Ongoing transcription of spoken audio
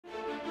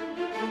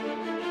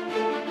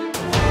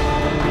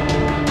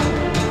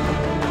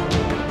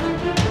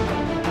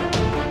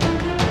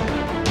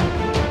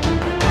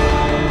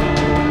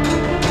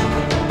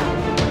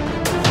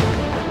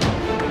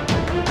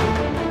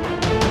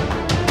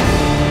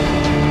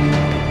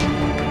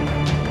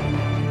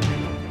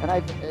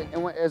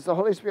as the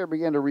Holy Spirit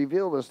began to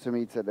reveal this to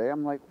me today,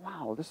 I'm like,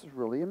 wow, this is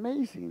really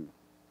amazing.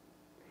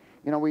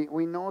 You know,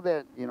 we know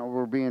that, you know,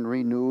 we're being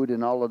renewed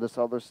and all of this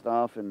other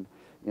stuff and,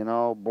 you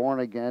know, born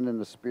again in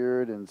the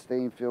Spirit and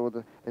staying filled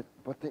with it.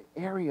 But the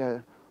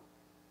area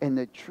and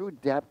the true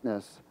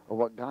depthness of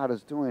what God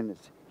is doing is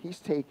He's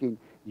taking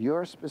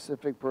your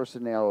specific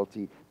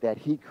personality that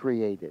He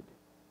created.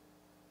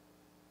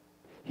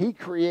 He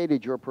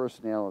created your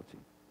personality.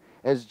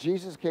 As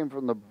Jesus came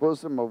from the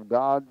bosom of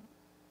God,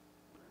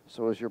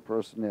 so is your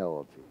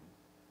personality.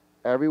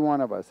 Every one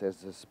of us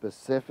has a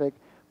specific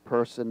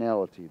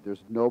personality.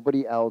 There's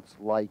nobody else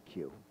like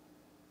you.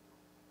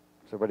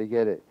 Somebody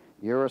get it?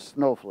 You're a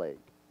snowflake.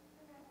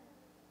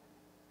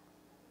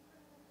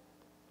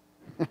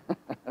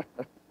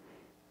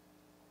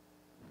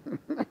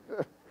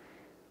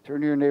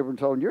 Turn to your neighbor and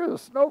tell him, you're a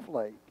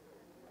snowflake.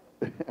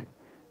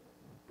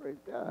 Praise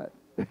God.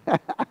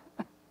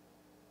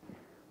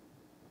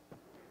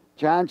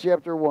 John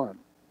chapter 1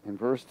 and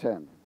verse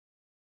 10.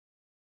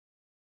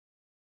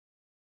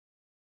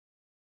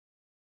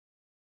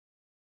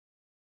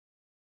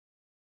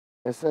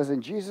 It says,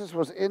 and Jesus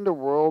was in the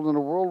world, and the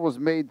world was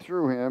made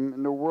through him,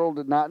 and the world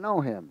did not know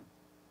him.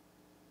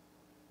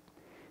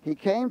 He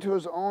came to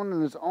his own,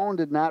 and his own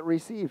did not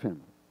receive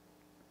him.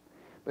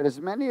 But as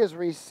many as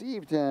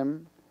received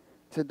him,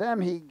 to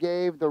them he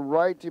gave the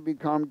right to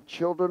become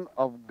children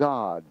of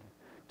God,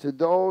 to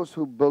those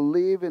who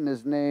believe in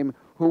his name,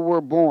 who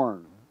were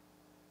born.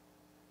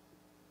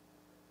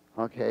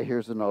 Okay,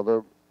 here's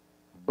another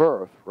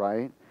birth,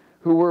 right?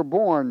 Who were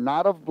born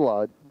not of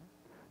blood,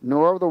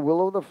 nor of the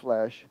will of the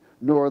flesh,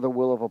 nor the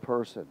will of a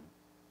person,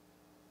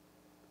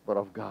 but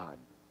of God.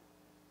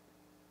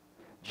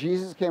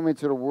 Jesus came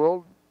into the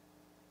world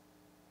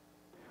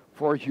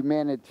for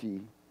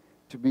humanity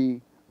to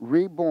be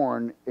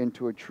reborn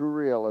into a true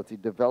reality,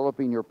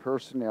 developing your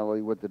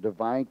personality with the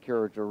divine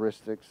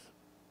characteristics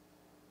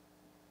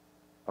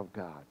of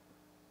God.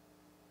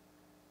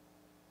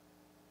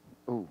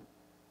 Ooh.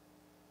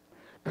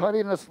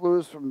 Cutting us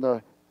loose from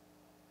the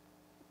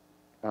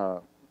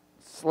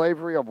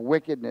slavery of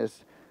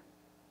wickedness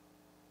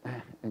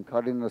and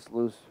cutting us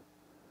loose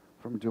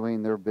from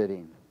doing their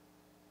bidding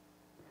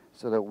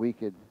so that we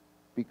could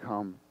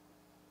become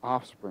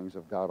offsprings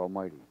of God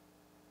Almighty.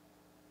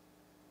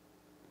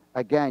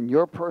 Again,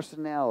 your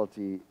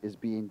personality is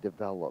being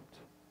developed.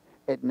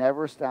 It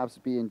never stops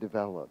being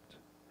developed.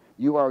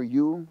 You are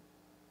you,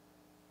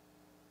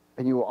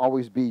 and you will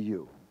always be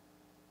you.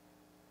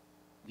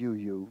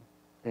 You.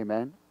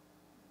 Amen?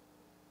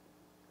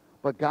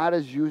 But God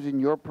is using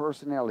your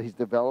personality. He's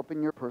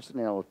developing your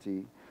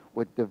personality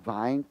with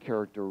divine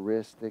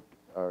characteristic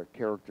or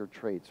character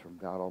traits from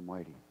God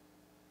Almighty.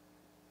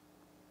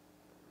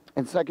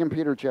 In 2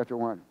 Peter chapter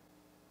 1,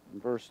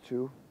 verse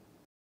 2.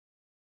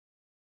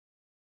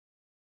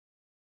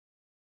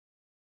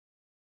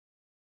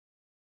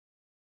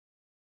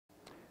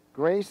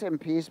 Grace and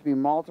peace be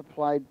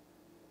multiplied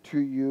to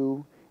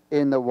you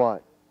in the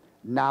what?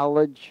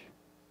 Knowledge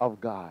of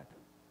God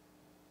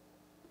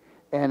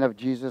and of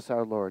Jesus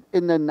our Lord.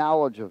 In the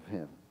knowledge of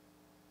him.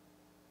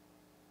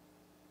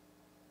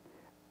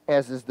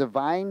 As his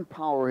divine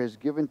power has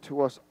given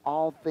to us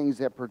all things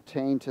that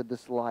pertain to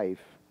this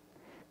life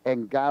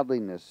and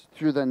godliness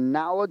through the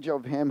knowledge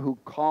of him who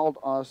called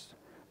us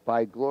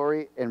by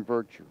glory and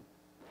virtue,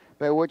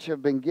 by which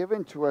have been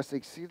given to us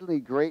exceedingly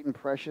great and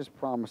precious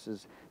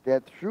promises,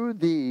 that through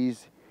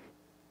these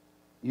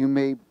you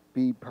may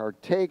be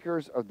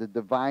partakers of the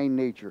divine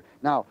nature.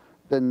 Now,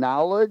 the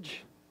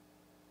knowledge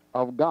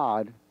of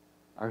God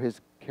are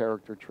his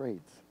character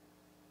traits.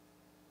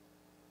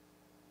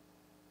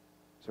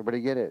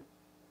 Somebody get it?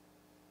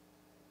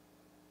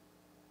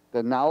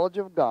 The knowledge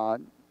of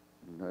God,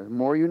 the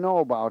more you know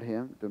about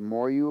him, the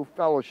more you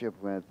fellowship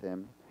with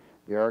him,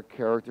 there are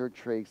character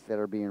traits that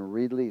are being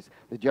released.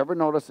 Did you ever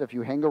notice if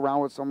you hang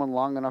around with someone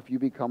long enough, you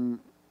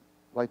become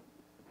like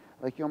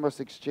you almost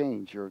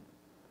exchange your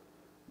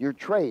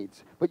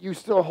traits, but you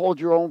still hold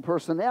your own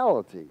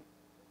personality.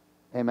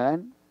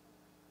 Amen?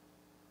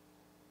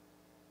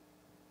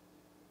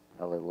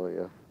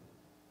 Hallelujah.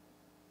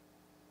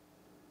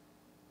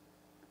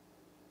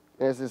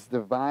 As his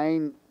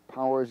divine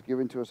power is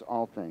given to us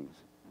all things.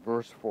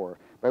 Verse 4.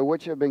 By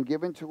which have been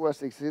given to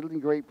us exceedingly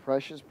great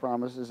precious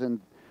promises,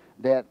 and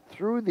that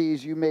through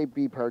these you may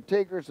be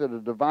partakers of the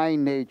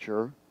divine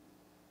nature,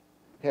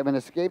 having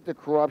escaped the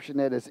corruption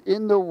that is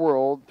in the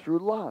world through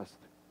lust.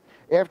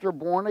 After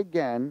born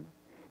again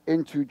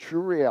into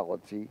true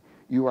reality,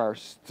 you are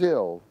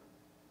still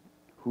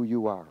who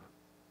you are.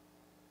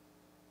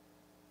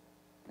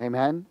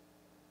 Amen?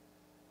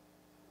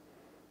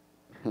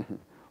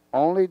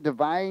 Only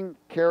divine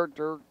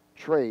character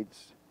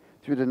traits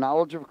through the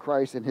knowledge of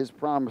Christ and his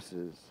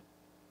promises,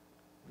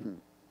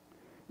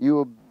 you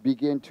will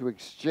begin to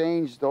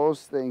exchange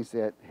those things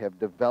that have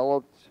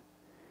developed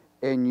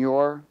in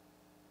your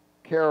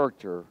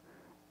character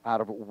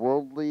out of the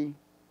worldly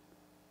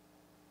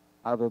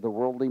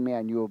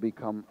man. You will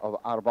become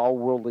out of all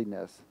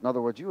worldliness. In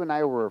other words, you and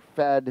I were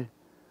fed,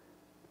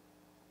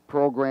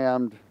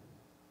 programmed,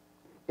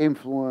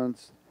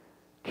 influenced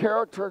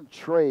character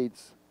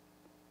traits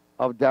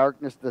of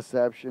darkness,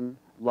 deception,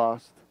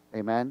 lust,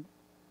 amen,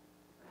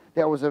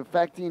 that was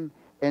affecting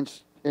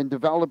and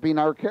developing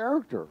our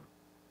character.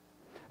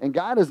 And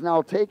God is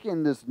now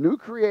taking this new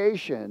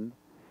creation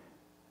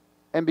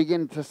and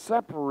beginning to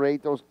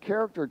separate those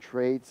character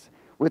traits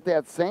with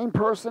that same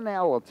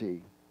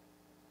personality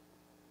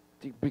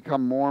to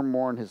become more and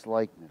more in his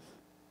likeness,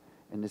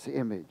 in his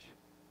image,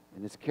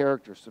 in his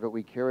character, so that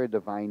we carry a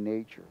divine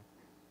nature.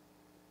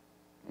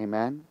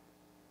 Amen?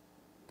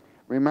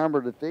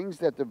 Remember, the things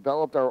that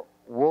developed our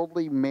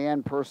worldly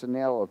man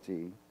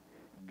personality,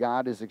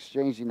 God is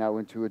exchanging now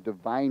into a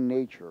divine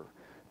nature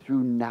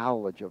through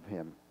knowledge of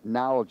him,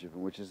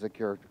 which is the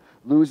character.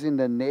 Losing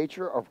the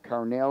nature of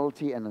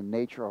carnality and the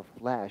nature of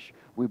flesh,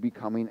 we're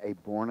becoming a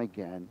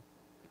born-again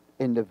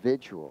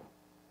individual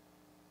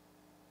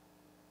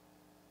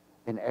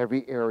in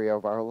every area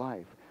of our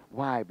life.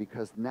 Why?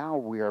 Because now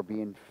we are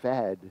being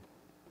fed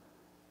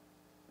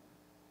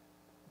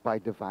by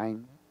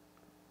divine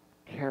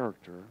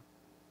character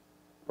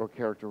or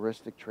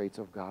characteristic traits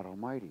of God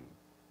Almighty.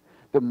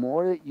 The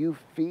more that you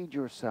feed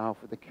yourself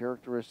with the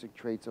characteristic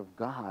traits of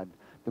God,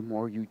 the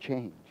more you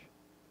change.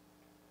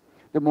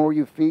 The more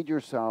you feed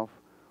yourself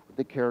with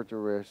the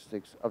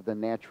characteristics of the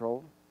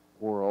natural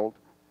world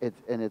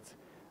and its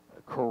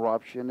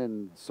corruption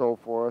and so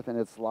forth, and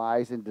its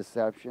lies and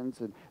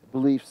deceptions and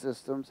belief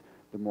systems,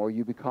 the more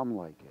you become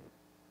like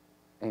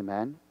it.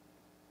 Amen?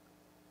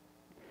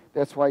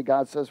 That's why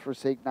God says,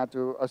 forsake not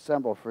to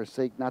assemble,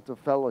 forsake not to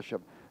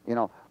fellowship.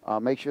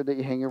 Make sure that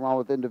you hang around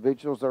with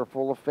individuals that are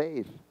full of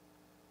faith.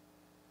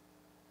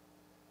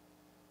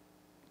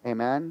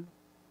 Amen?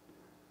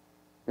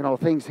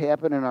 Things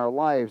happen in our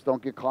lives.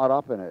 Don't get caught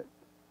up in it.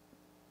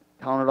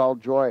 Count it all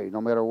joy,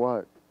 no matter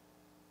what.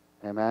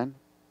 Amen?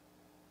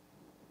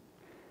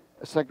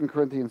 2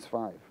 Corinthians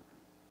 5,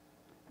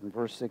 and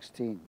verse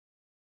 16.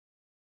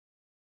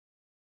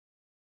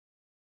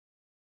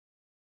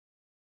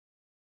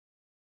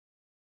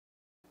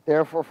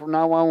 Therefore, from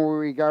now on, we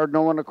regard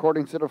no one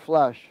according to the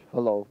flesh.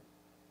 Hello.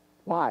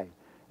 Why?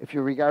 If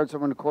you regard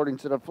someone according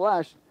to the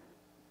flesh,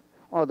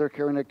 well, they're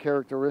carrying the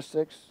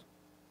characteristics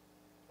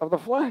of the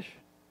flesh.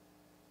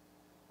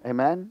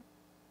 Amen?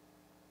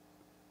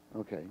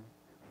 Okay.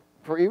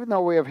 For even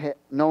though we have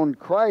known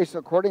Christ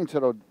according to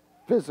the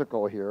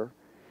physical here,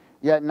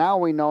 yet now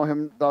we know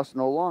him thus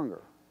no longer.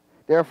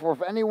 Therefore,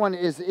 if anyone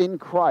is in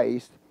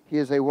Christ, he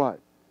is a what?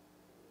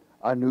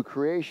 A new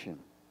creation.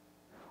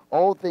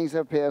 Old things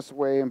have passed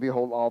away, and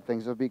behold, all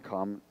things have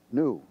become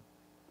new.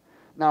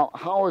 Now,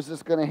 how is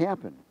this going to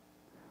happen?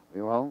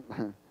 Well,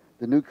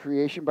 the new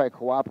creation by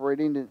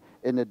cooperating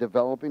in the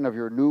developing of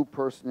your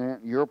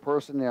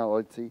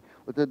personality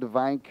with the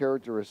divine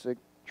characteristic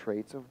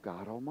traits of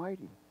God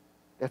Almighty.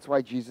 That's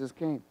why Jesus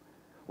came.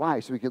 Why?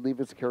 So he could leave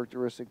his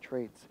characteristic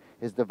traits,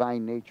 his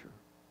divine nature.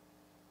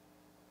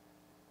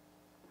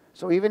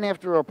 So even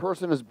after a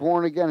person is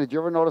born again, did you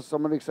ever notice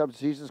somebody accepts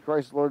Jesus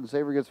Christ, Lord and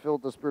Savior, gets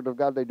filled with the Spirit of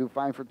God, they do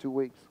fine for 2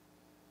 weeks?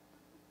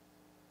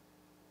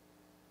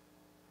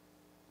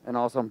 And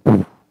all of a sudden,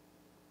 poof,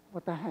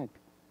 what the heck?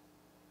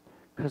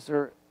 Because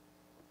their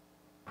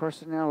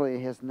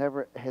personality has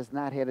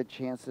not had a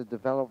chance to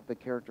develop the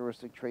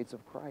characteristic traits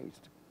of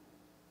Christ.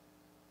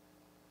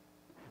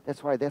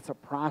 That's why that's a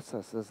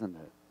process, isn't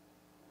it?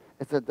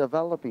 It's a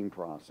developing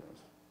process.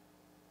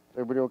 Is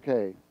everybody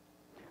okay?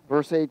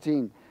 Verse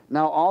 18.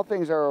 Now all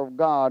things are of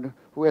God,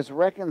 who has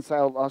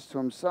reconciled us to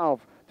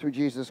himself through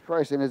Jesus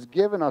Christ and has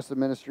given us the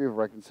ministry of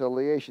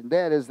reconciliation.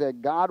 That is,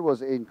 that God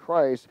was in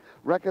Christ,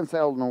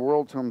 reconciled the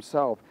world to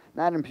himself,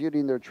 not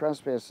imputing their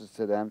trespasses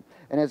to them,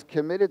 and has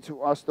committed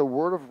to us the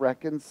word of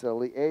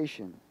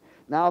reconciliation.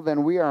 Now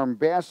then, we are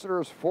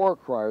ambassadors for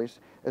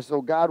Christ, as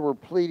though God were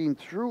pleading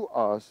through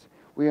us.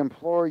 We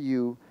implore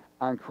you,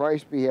 on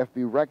Christ's behalf,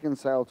 be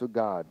reconciled to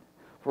God.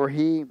 For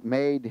he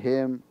made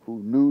him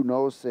who knew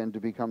no sin to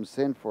become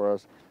sin for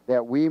us,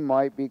 that we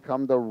might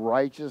become the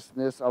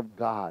righteousness of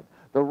God.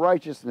 The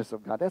righteousness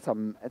of God. It's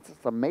an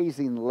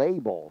amazing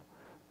label.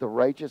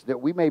 That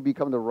we may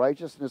become the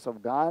righteousness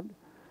of God.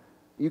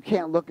 You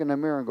can't look in the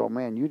mirror and go,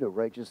 man, you're the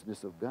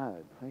righteousness of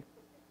God. Right?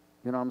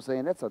 You know what I'm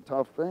saying? That's a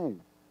tough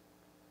thing.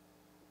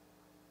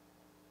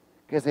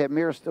 Because that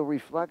mirror still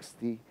reflects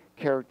the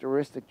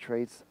characteristic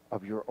traits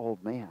of your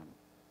old man.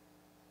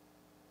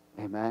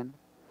 Amen?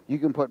 You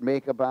can put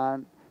makeup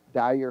on,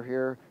 dye your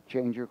hair,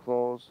 change your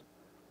clothes,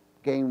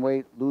 gain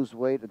weight, lose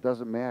weight. It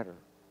doesn't matter.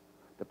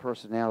 The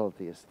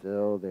personality is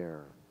still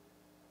there.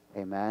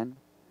 Amen?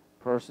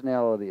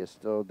 Personality is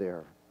still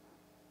there.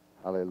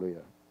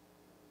 Hallelujah.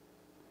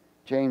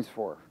 James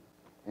 4,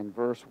 in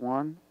verse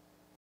 1.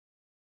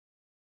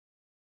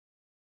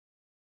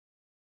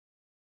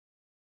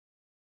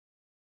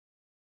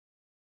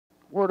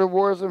 Where do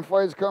wars and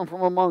fights come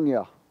from among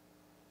you?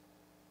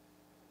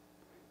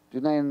 Do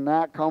they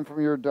not come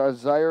from your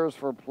desires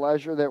for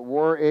pleasure that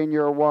war in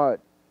your what?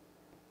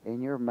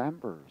 In your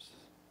members.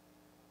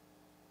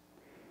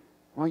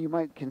 Well, you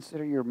might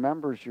consider your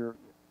members your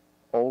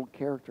old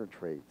character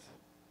traits.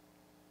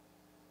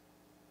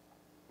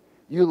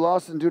 You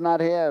lust and do not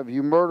have.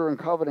 You murder and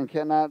covet and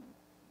cannot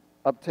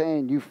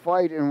obtain. You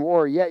fight in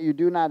war, yet you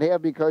do not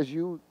have because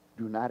you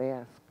do not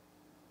ask.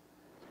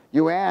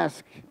 You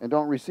ask and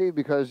don't receive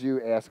because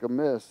you ask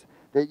amiss,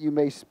 that you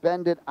may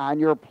spend it on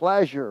your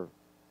pleasure.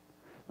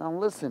 Now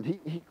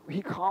listen,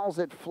 he calls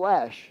it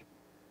flesh.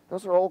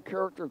 Those are old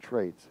character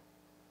traits.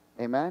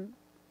 Amen?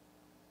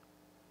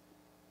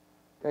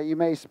 That you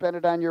may spend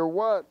it on your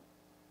what?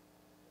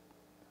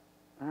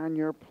 On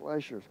your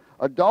pleasures.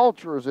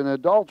 Adulterers and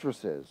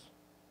adulteresses.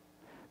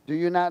 Do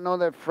you not know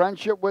that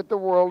friendship with the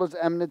world is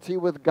enmity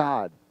with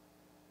God?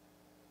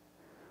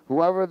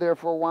 Whoever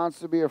therefore wants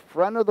to be a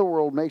friend of the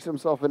world makes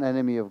himself an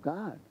enemy of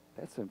God.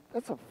 That's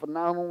a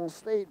phenomenal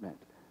statement.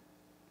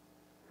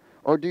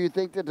 Or do you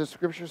think that the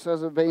scripture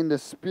says in vain, the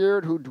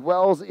Spirit who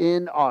dwells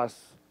in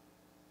us,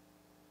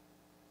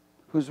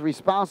 who's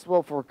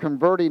responsible for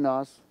converting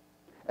us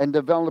and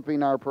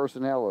developing our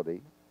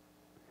personality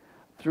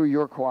through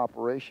your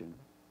cooperation?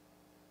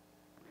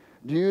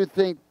 Do you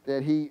think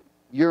that he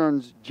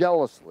yearns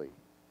jealously?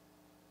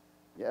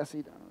 Yes,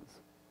 he does.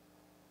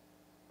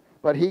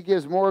 But he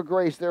gives more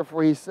grace,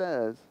 therefore he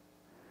says,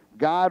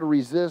 God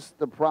resists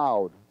the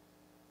proud,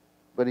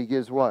 but he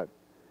gives what?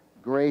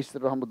 Grace to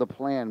the humble. The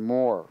plan,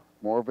 more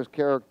of his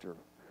character.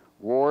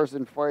 Wars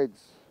and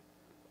fights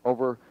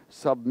over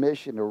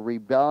submission or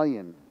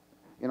rebellion.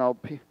 You know,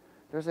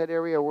 there's that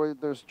area where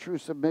there's true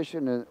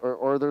submission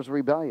or there's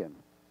rebellion,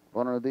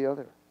 one or the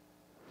other.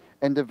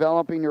 And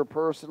developing your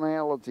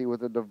personality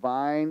with the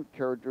divine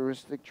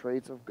characteristic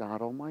traits of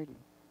God Almighty.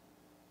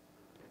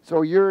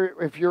 So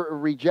if you're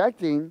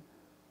rejecting,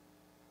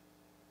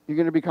 you're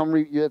going to become,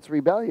 it's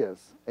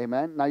rebellious.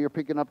 Amen? Now you're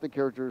picking up the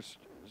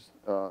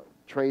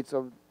traits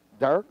of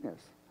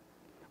darkness.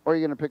 Or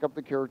you're going to pick up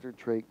the character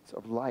traits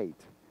of light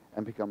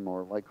and become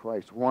more like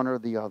Christ. One or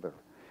the other.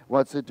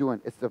 What's it doing?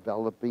 It's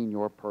developing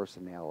your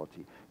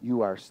personality.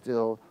 You are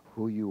still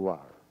who you are.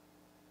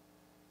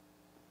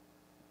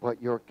 But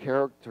your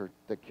character,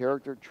 the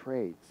character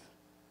traits,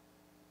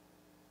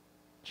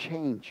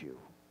 change you.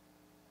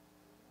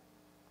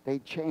 They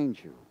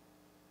change you.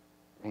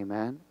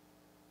 Amen?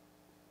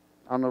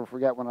 I'll never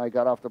forget when I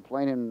got off the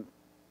plane and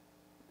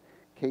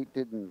Kate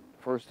didn't,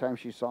 first time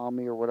she saw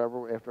me or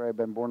whatever, after I had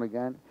been born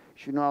again,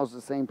 she knew I was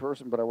the same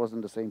person, but I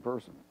wasn't the same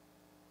person.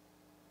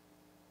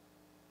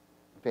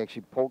 In fact,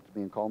 she poked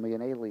me and called me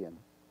an alien.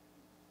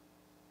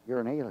 You're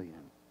an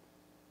alien.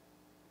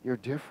 You're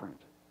different.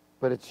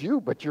 But it's you,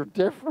 but you're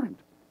different.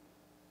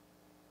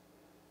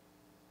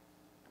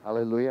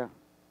 Hallelujah.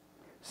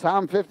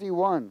 Psalm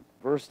 51,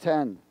 verse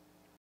 10.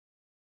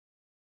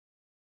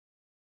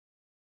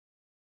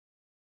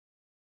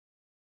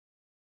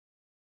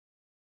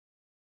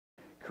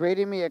 Create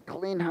in me a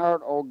clean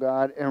heart, O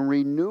God, and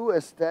renew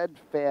a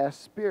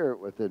steadfast spirit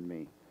within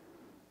me.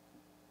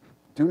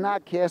 Do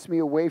not cast me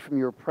away from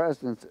your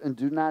presence, and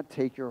do not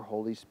take your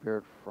Holy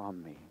Spirit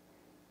from me.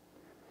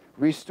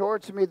 Restore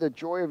to me the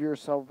joy of your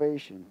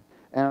salvation,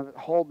 and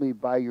hold me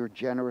by your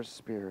generous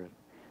spirit.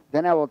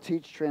 Then I will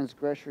teach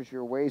transgressors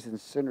your ways, and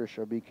sinners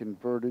shall be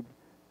converted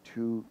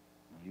to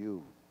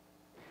you.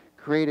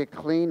 Create a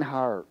clean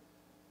heart.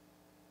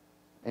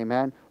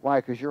 Amen? Why?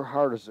 Because your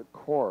heart is the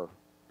core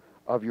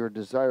of your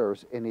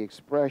desires and the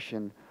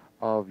expression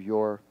of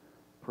your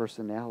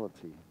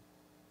personality.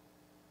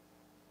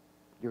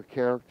 Your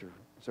character.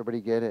 Does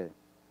everybody get it?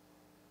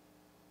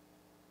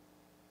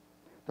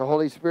 The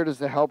Holy Spirit is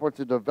the helper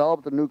to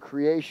develop the new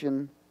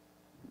creation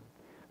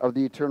of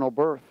the eternal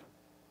birth.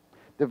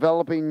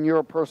 Developing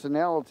your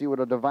personality with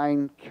a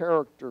divine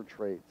character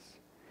traits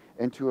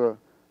into a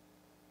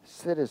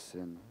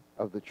citizen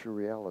of the true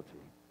reality.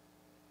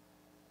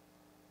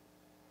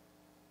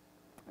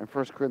 In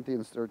 1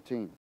 Corinthians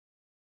 13.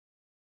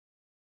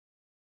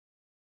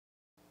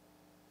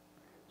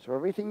 So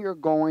everything you're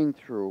going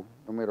through,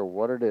 no matter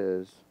what it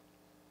is,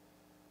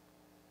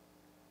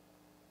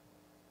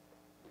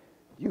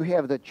 you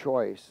have the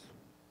choice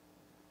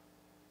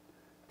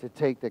to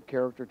take the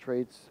character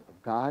traits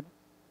of God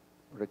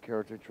or the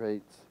character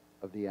traits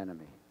of the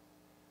enemy.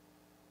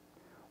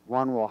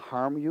 One will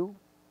harm you,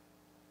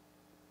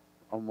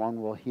 and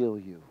one will heal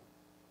you.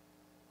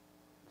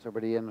 Does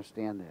everybody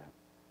understand that?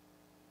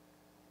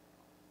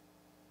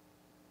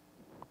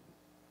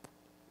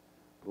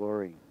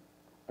 Glory.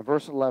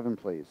 Verse 11,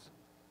 please.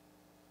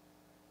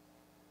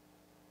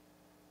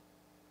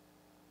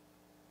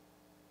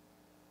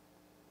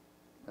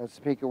 Let's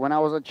speak. When I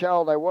was a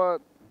child, I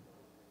what?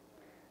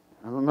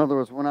 In other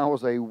words, when I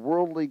was a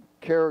worldly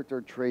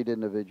character trait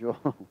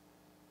individual.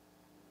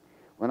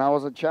 When I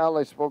was a child,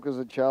 I spoke as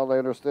a child. I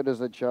understood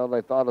as a child.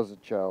 I thought as a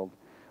child.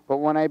 But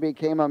when I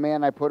became a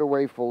man, I put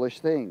away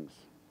foolish things.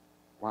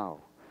 Wow.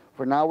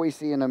 For now we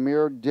see in a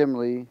mirror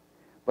dimly,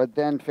 but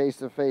then face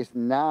to face.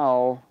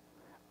 Now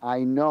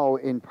I know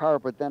in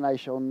part, but then I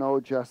shall know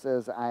just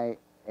as I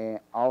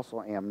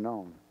also am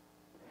known.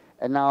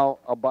 And now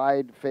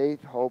abide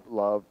faith, hope,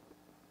 love,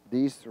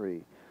 these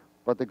three.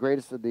 But the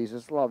greatest of these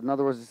is love. In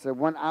other words, it said,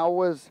 when I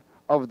was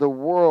of the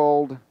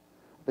world,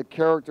 the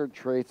character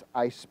traits,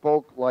 I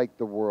spoke like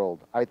the world.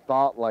 I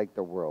thought like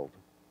the world.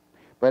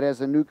 But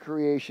as a new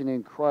creation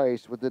in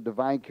Christ with the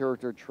divine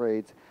character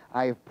traits,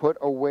 I have put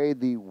away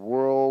the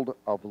world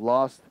of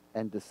lust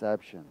and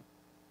deception.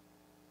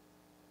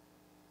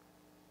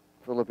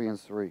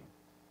 Philippians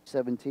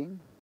 3:17.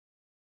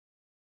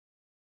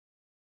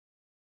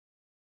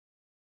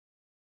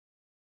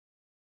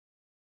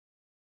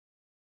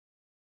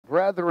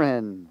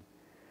 Brethren,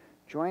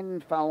 join in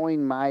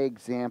following my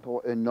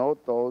example and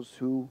note those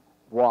who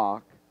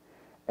walk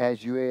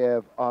as you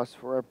have us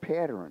for a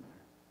pattern.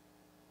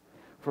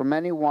 For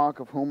many walk,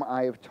 of whom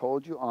I have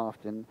told you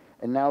often,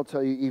 and now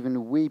tell you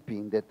even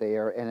weeping, that they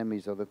are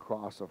enemies of the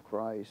cross of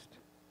Christ,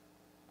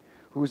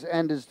 whose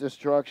end is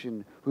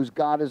destruction, whose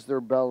God is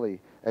their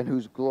belly, and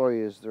whose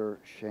glory is their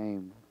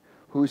shame,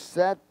 who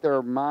set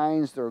their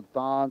minds, their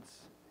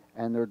thoughts,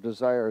 and their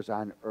desires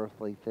on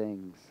earthly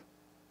things.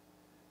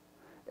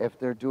 If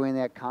they're doing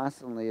that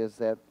constantly, is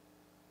that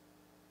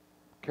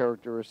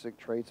characteristic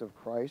traits of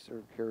Christ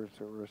or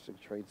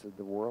characteristic traits of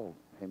the world?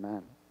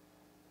 Amen.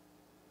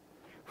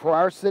 For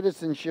our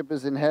citizenship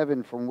is in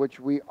heaven, from which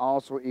we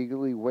also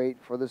eagerly wait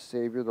for the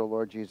Savior, the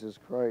Lord Jesus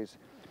Christ,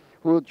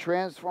 who will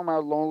transform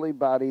our lowly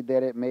body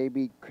that it may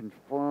be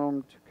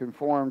conformed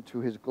to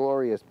his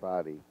glorious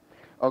body,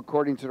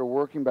 according to the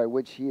working by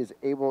which he is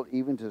able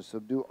even to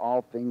subdue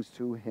all things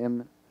to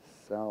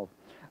himself.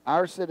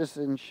 Our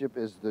citizenship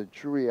is the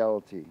true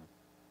reality,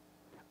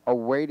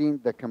 awaiting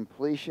the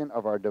completion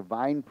of our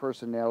divine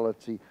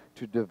personality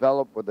to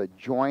develop with a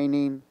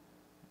joining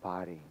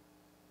body.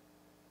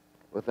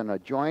 With an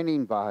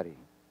adjoining body.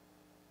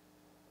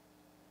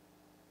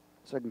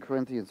 2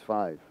 Corinthians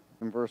 5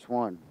 in verse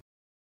 1.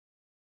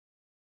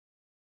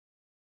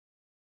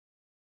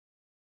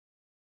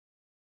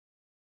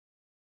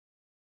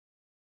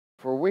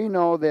 For we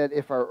know that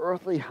if our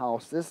earthly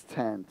house, this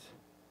tent,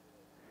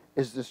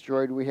 is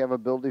destroyed, we have a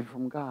building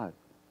from God,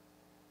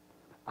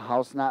 a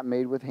house not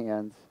made with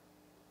hands,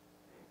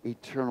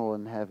 eternal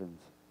in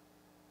heavens.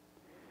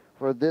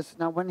 For this,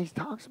 now when he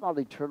talks about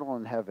eternal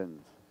in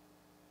heavens,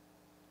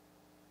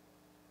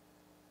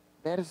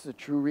 that is the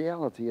true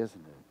reality,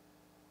 isn't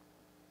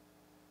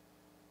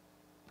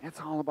it? It's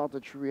all about the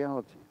true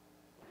reality.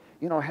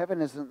 You know,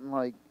 heaven isn't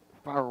like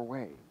far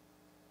away.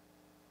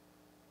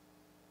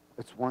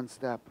 It's one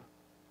step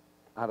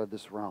out of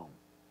this realm.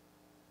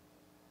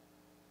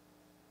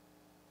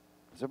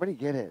 Does everybody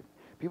get it?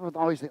 People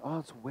always think, oh,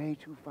 it's way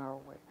too far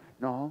away.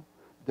 No,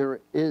 there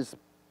is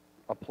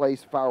a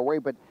place far away,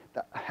 but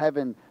the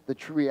heaven, the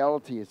true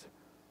reality is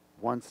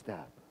one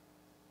step.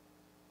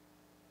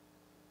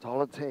 That's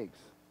all it takes.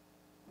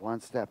 One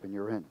step and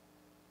you're in.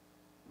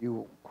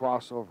 You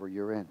cross over,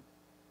 you're in.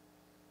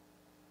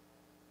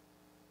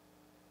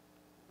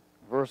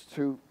 Verse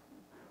 2,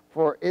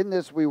 for in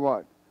this we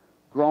what?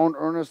 Groan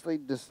earnestly,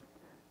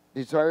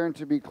 desiring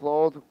to be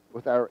clothed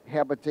with our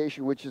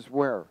habitation, which is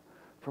where?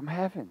 From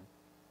heaven.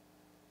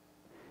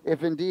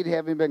 If indeed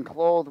having been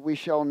clothed, we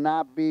shall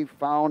not be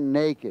found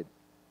naked.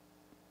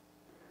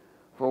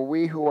 For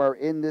we who are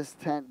in this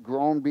tent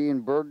groan being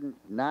burdened,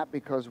 not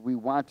because we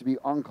want to be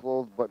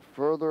unclothed, but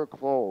further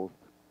clothed,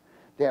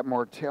 that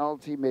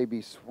mortality may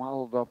be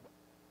swallowed up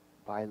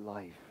by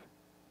life.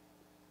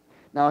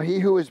 Now he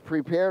who has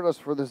prepared us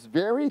for this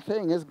very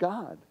thing is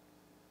God,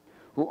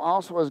 who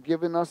also has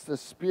given us the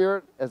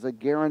Spirit as a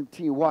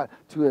guarantee, what?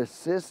 To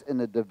assist in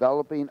the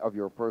developing of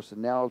your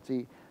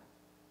personality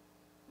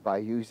by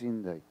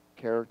using the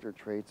character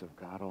traits of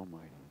God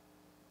Almighty.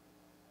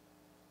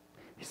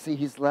 You see,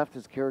 he's left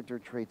his character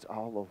traits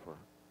all over.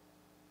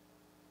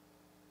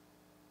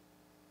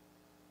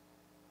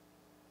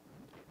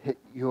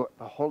 The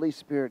Holy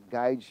Spirit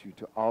guides you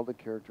to all the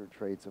character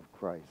traits of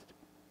Christ.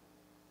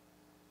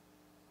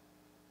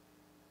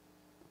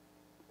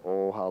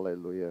 Oh,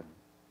 hallelujah.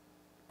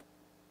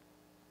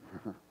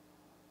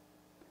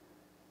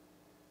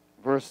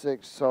 Verse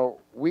 6, so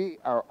we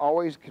are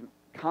always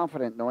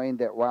confident knowing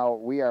that while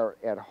we are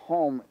at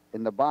home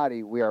in the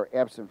body, we are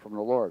absent from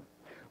the Lord.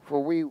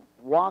 For we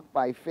walk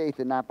by faith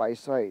and not by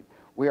sight.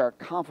 We are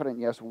confident,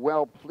 yes,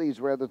 well pleased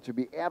rather to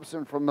be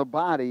absent from the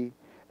body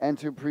and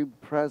to be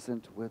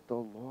present with the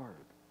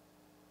Lord.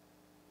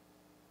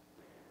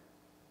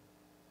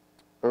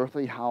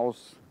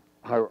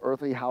 Our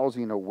earthly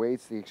housing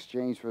awaits the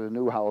exchange for the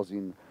new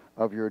housing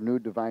of your new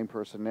divine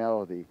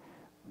personality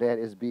that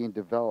is being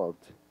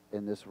developed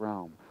in this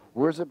realm.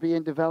 Where's it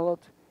being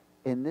developed?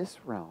 In this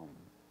realm.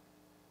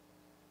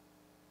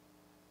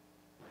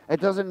 It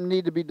doesn't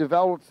need to be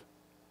developed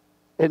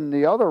in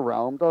the other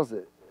realm, does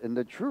it? In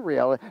the true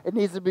reality. It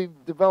needs to be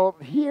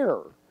developed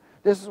here.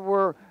 This is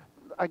where,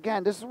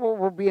 again, this is where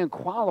we're being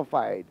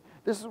qualified.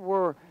 This is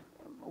where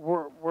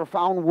we're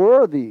found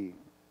worthy.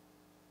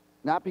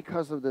 Not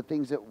because of the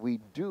things that we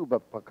do,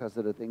 but because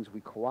of the things we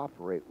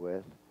cooperate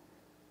with.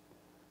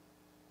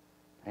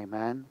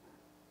 Amen?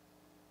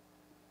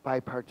 By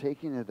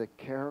partaking of the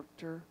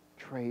character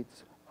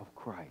traits of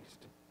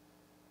Christ.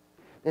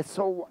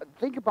 So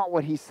think about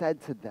what he said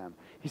to them.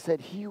 He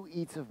said, he who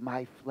eats of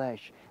my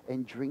flesh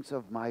and drinks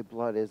of my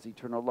blood has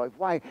eternal life.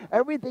 Why?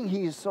 Everything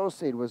he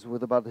associated was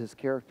with about his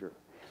character.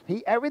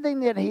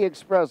 Everything that he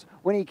expressed,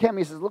 when he came,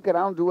 he says, look, I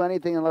don't do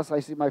anything unless I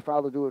see my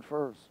Father do it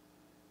first.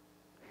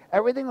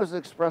 Everything was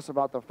expressed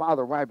about the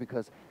Father. Why?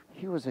 Because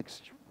he was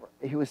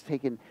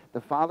taking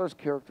the Father's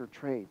character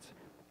traits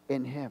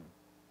in him.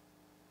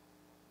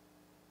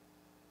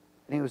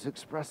 And he was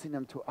expressing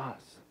them to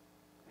us.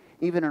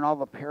 Even in all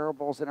the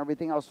parables and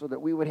everything else, so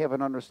that we would have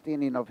an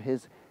understanding of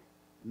his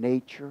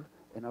nature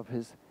and of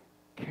his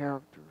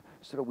character,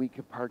 so that we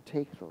could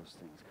partake those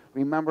things.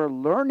 Remember,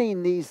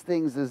 learning these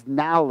things is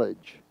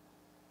knowledge.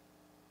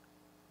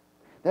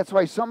 That's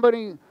why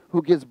somebody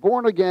who gets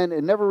born again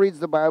and never reads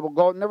the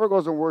Bible, never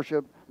goes and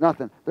worship,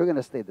 nothing, they're going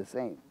to stay the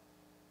same.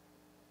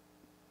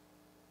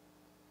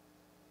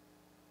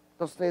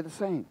 They'll stay the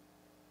same.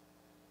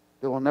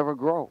 They will never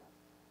grow.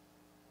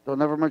 They'll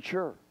never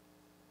mature.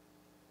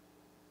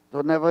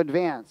 They'll never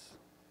advance.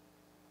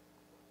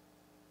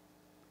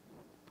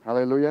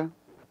 Hallelujah.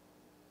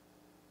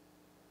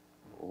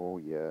 Oh,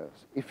 yes.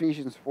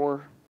 Ephesians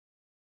 4.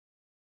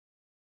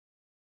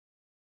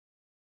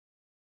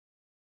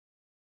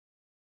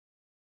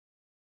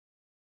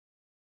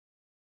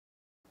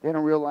 They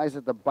don't realize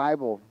that the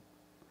Bible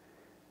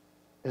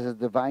is the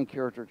divine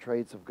character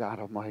traits of God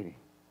Almighty.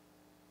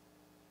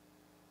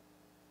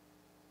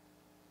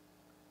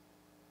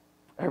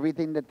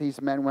 Everything that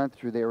these men went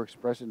through, they were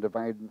expressing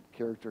divine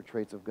character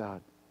traits of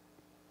God.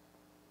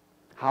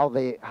 How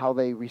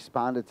they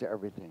responded to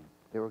everything.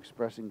 They were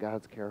expressing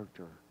God's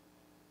character.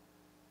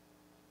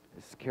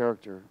 His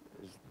character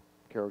is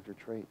character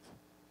traits.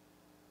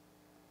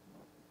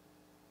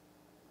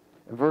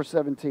 In verse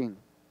 17,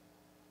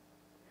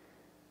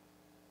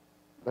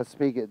 let's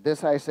speak it.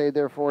 This I say,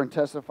 therefore, and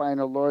testify in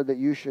the Lord, that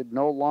you should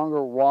no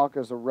longer walk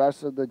as the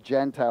rest of the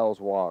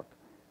Gentiles walk,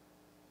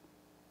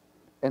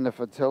 in the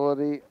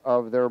futility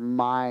of their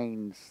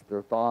minds,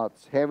 their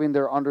thoughts, having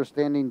their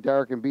understanding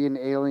dark and being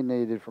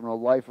alienated from the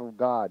life of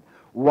God.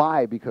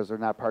 Why? Because they're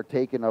not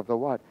partaking of the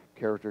what?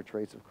 Character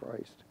traits of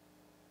Christ.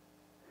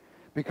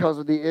 Because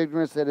of the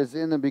ignorance that is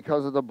in them,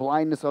 because of the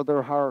blindness of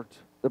their heart.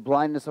 The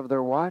blindness of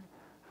their what?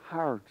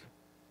 Heart.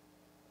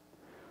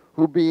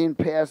 Who being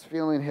past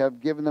feeling have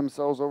given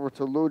themselves over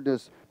to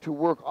lewdness, to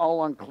work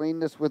all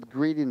uncleanness with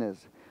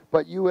greediness.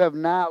 But you have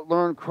not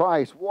learned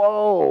Christ.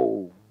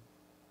 Whoa!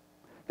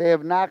 They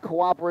have not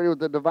cooperated with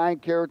the divine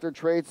character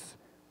traits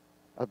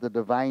of the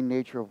divine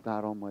nature of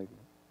God Almighty.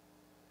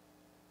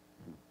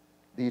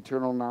 The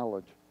eternal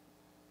knowledge.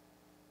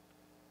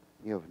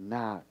 You have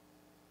not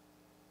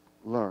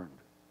learned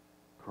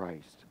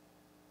Christ.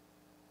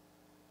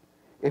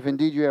 If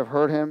indeed you have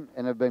heard him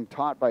and have been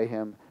taught by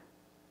him,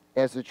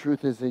 as the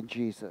truth is in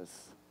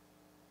Jesus,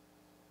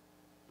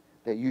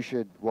 that you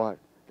should what?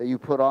 That you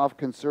put off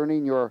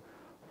concerning your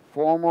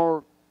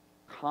former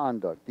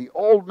conduct, the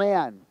old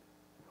man,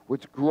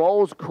 which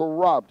grows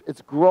corrupt.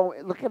 It's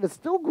growing. Look at it,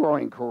 still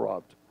growing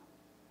corrupt.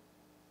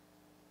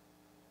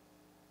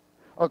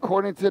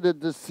 According to the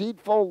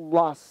deceitful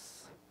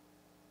lusts,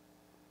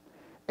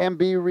 and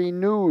be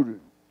renewed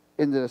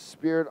in the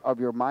spirit of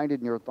your mind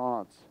and your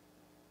thoughts,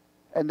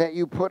 and that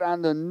you put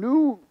on the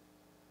new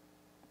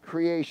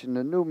creation,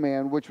 the new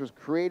man, which was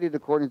created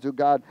according to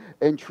God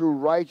in true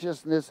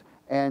righteousness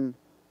and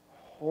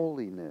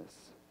holiness.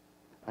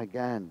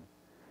 Again,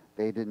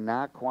 they did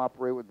not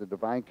cooperate with the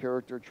divine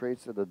character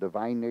traits of the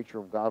divine nature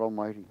of God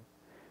Almighty.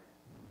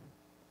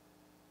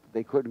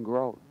 They couldn't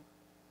grow.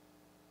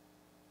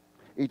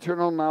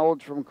 Eternal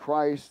knowledge from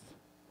Christ,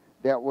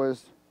 that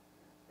was,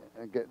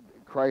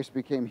 Christ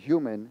became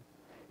human.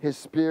 His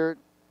spirit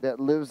that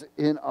lives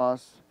in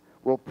us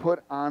will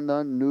put on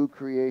the new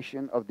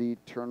creation of the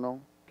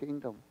eternal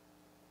kingdom.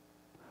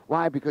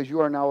 Why? Because you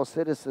are now a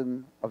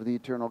citizen of the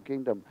eternal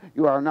kingdom.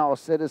 You are now a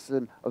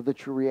citizen of the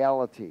true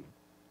reality.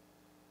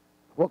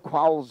 What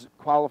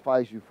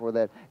qualifies you for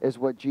that is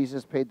what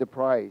Jesus paid the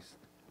price.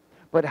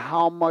 But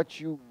how much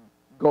you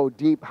go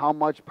deep, how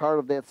much part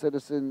of that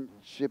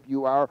citizenship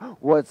you are,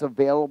 what's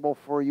available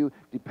for you,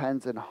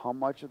 depends on how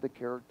much of the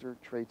character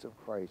traits of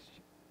Christ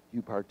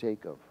you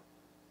partake of.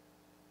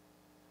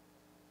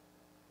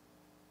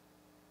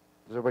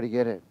 Does everybody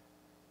get it?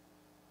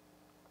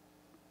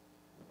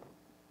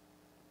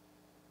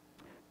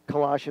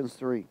 Colossians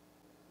 3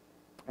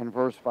 and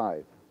verse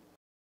 5.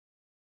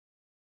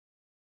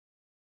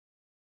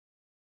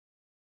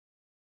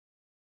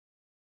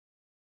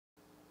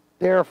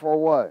 Therefore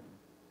what?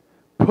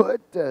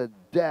 Put to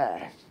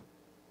death.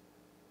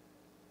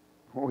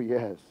 Oh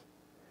yes.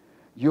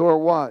 Your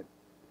what?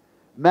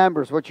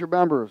 Members. What's your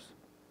members?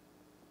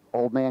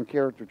 Old man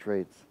character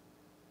traits.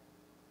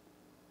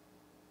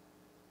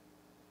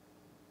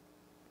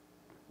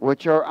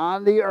 Which are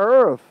on the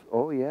earth.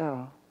 Oh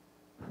yeah.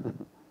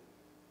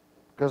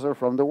 Because they're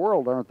from the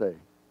world, aren't they?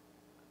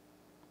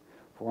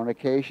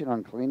 Fornication,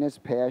 uncleanness,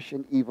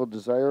 passion, evil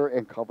desire,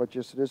 and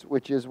covetousness,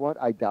 which is what?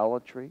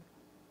 Idolatry.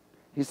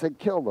 He said,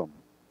 kill them.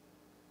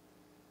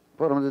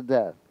 Put them to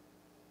death.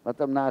 Let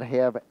them not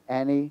have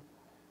any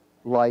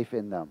life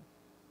in them.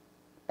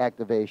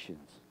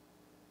 Activations.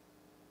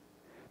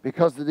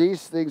 Because of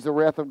these things, the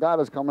wrath of God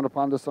is coming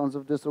upon the sons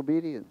of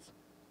disobedience.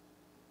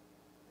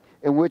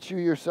 in which you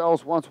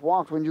yourselves once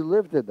walked when you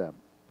lived in them.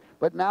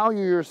 But now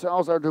you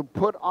yourselves are to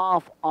put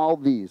off all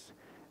these: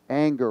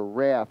 anger,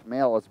 wrath,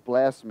 malice,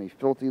 blasphemy,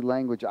 filthy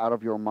language out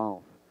of your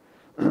mouth.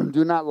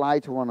 Do not lie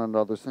to one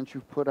another, since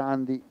you've put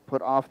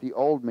off the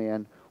old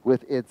man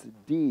with its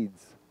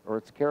deeds, or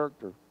its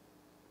character,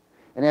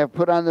 and have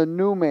put on the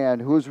new man,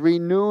 who is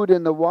renewed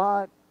in the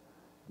what?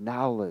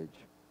 Knowledge.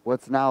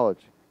 What's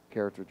knowledge?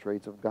 Character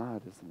traits of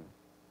God, isn't it?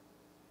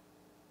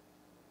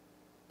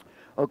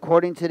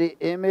 According to the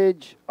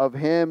image of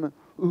him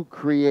who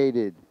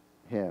created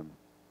him,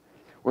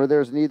 where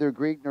there's neither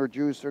Greek nor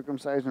Jew,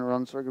 circumcised nor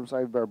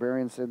uncircumcised,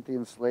 barbarian,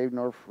 Scythian, slave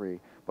nor free,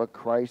 but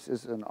Christ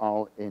is in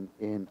all and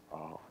in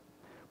all.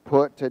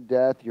 Put to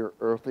death your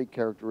earthly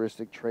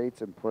characteristic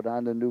traits and put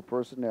on the new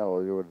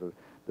personality, or the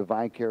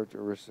divine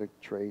characteristic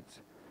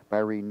traits, by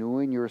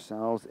renewing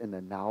yourselves in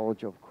the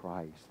knowledge of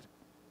Christ.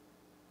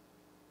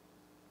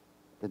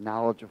 The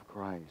knowledge of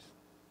Christ.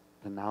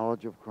 The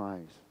knowledge of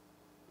Christ.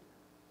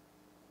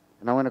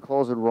 And I'm going to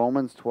close in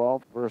Romans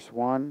 12, verse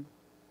 1.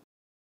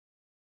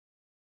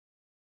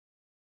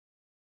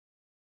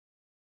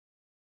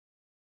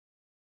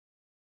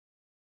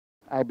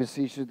 I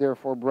beseech you,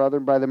 therefore,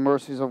 brethren, by the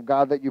mercies of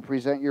God, that you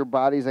present your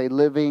bodies a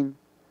living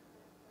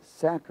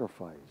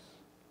sacrifice.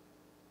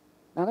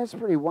 Now, that's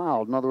pretty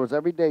wild. In other words,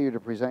 every day you're to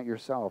present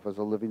yourself as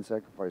a living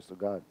sacrifice to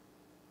God.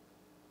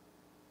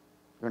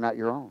 You're not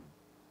your own.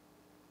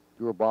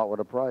 You were bought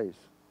with a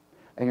price.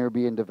 And you're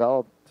being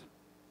developed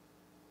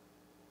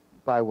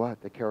by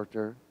what? The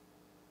characteristic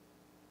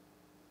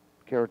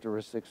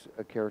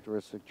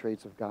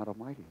traits of God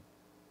Almighty.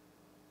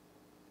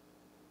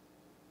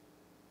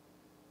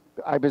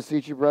 I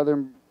beseech you,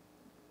 brethren,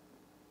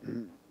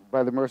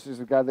 by the mercies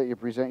of God, that you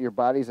present your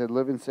bodies a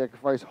living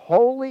sacrifice,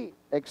 wholly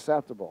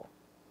acceptable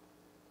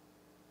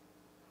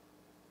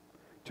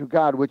to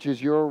God, which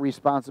is your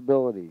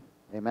responsibility.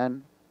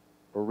 Amen?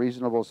 Or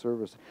reasonable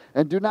service.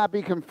 And do not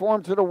be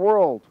conformed to the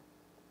world,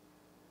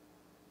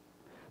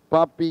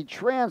 but be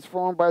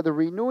transformed by the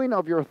renewing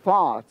of your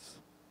thoughts.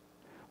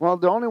 Well,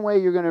 the only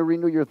way you're going to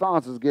renew your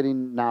thoughts is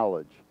getting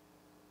knowledge.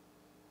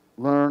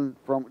 Learn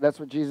from, that's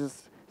what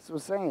Jesus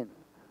was saying.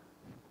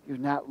 You've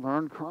not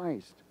learned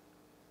Christ.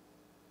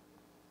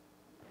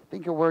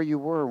 Think of where you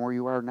were and where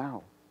you are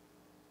now.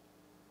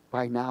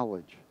 By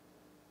knowledge.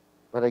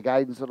 By the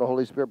guidance of the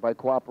Holy Spirit. By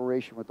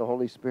cooperation with the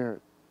Holy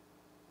Spirit.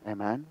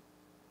 Amen?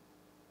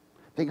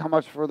 Think how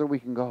much further we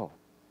can go.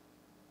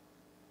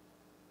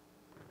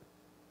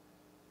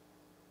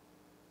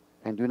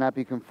 And do not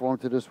be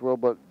conformed to this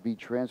world, but be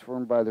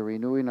transformed by the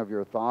renewing of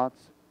your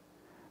thoughts,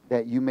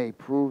 that you may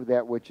prove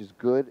that which is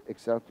good,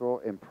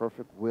 acceptable, and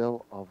perfect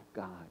will of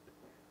God.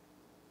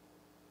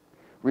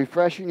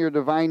 Refreshing your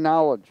divine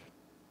knowledge,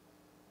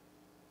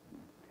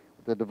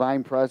 the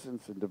divine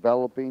presence, and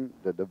developing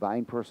the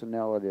divine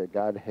personality that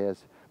God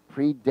has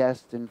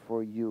predestined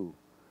for you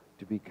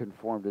to be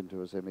conformed into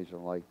his image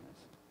and likeness.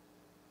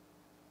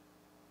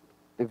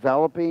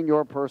 Developing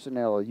your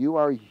personality. You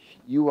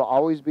will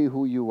always be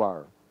who you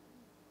are,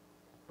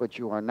 but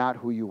you are not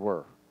who you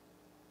were.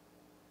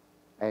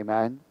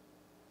 Amen?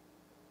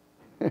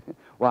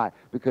 Why?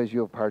 Because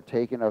you have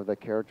partaken of the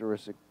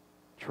characteristic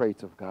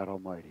traits of God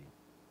Almighty.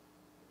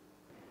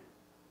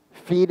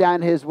 Feed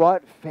on his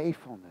what?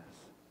 Faithfulness.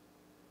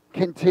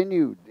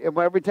 Continued.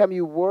 Every time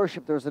you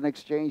worship, there's an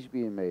exchange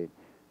being made.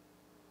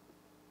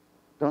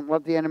 Don't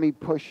let the enemy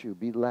push you.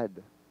 Be led.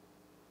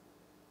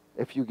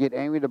 If you get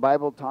angry, the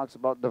Bible talks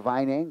about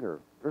divine anger.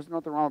 There's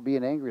nothing wrong with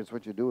being angry. It's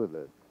what you do with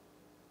it.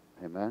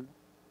 Amen?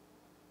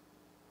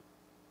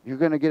 You're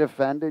going to get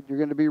offended. You're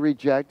going to be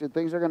rejected.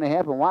 Things are going to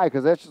happen. Why?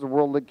 Because that's just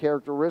worldly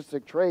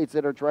characteristic traits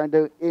that are trying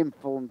to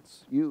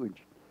influence you and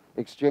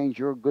exchange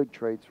your good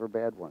traits for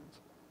bad ones.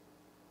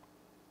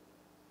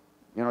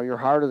 You know, your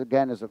heart,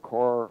 again, is the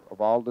core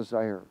of all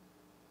desire.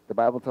 The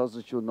Bible tells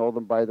us you'll know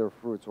them by their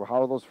fruits. Well,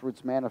 how are those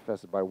fruits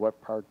manifested? By what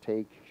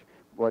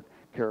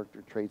character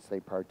traits they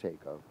partake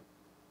of.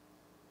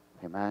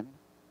 Amen?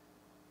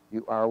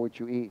 You are what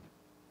you eat.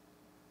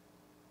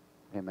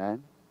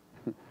 Amen?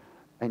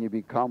 And you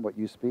become what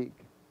you speak.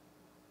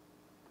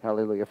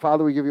 Hallelujah.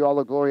 Father, we give you all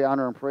the glory,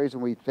 honor, and praise,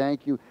 and we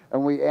thank you.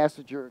 And we ask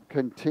that your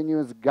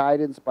continuous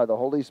guidance by the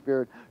Holy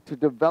Spirit to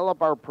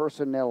develop our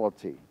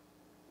personality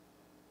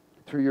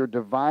through your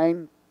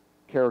divine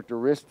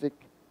characteristic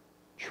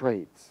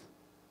traits,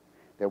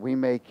 that we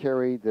may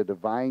carry the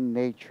divine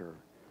nature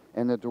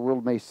and that the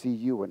world may see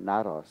you and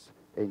not us.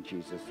 In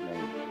Jesus'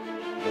 name.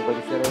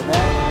 Everybody said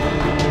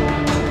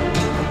amen.